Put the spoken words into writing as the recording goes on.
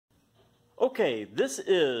Okay, this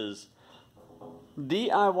is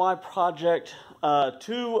DIY project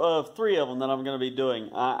 2 of 3 of them that I'm going to be doing.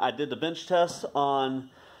 I did the bench test on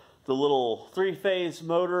the little 3-phase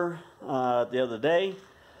motor the other day.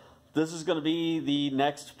 This is going to be the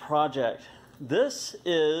next project. This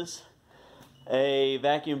is a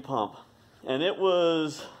vacuum pump, and it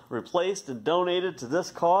was replaced and donated to this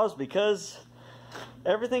cause because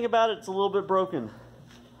everything about it's a little bit broken.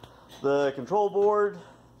 The control board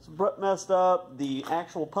is messed up, the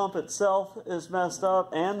actual pump itself is messed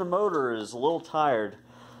up, and the motor is a little tired.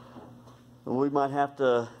 We might have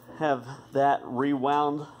to have that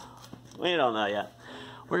rewound. We don't know yet.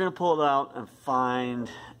 We're going to pull it out and find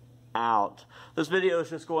out. This video is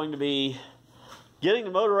just going to be getting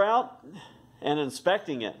the motor out and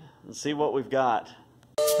inspecting it and see what we've got.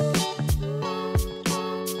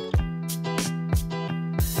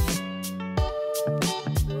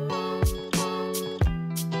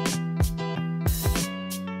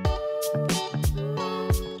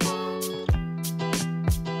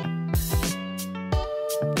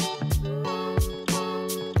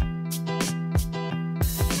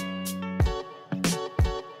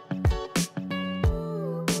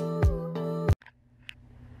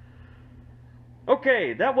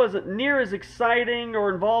 Okay, that wasn't near as exciting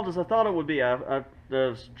or involved as I thought it would be. I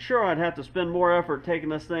was sure I'd have to spend more effort taking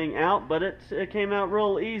this thing out, but it came out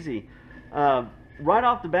real easy. Right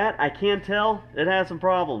off the bat, I can tell it has some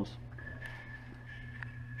problems.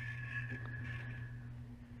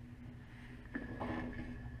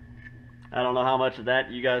 I don't know how much of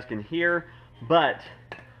that you guys can hear, but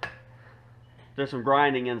there's some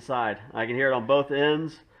grinding inside. I can hear it on both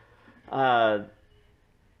ends.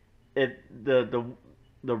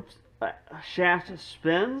 The shaft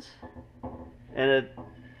spins, and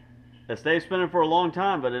it stays spinning for a long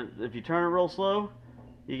time, but if you turn it real slow,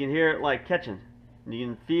 you can hear it like catching. You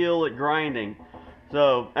can feel it grinding.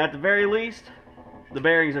 So at the very least, the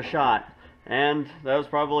bearings are shot, and that was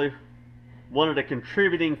probably one of the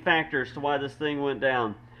contributing factors to why this thing went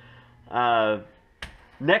down.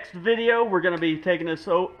 Next video, we're going to be taking this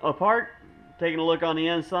apart, taking a look on the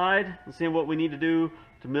inside, and seeing what we need to do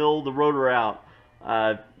to mill the rotor out.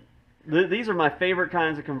 These are my favorite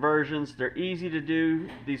kinds of conversions. They're easy to do.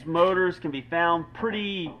 These motors can be found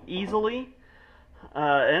pretty easily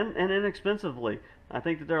and inexpensively. I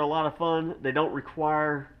think that they're a lot of fun. They don't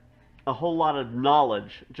require a whole lot of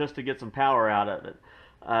knowledge just to get some power out of it.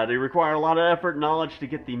 They require a lot of effort and knowledge to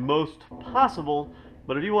get the most possible,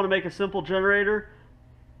 but if you want to make a simple generator,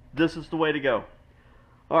 this is the way to go.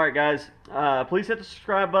 Alright guys, please hit the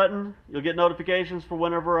subscribe button. You'll get notifications for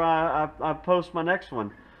whenever I post my next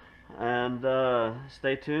one. And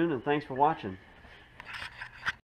stay tuned, and thanks for watching.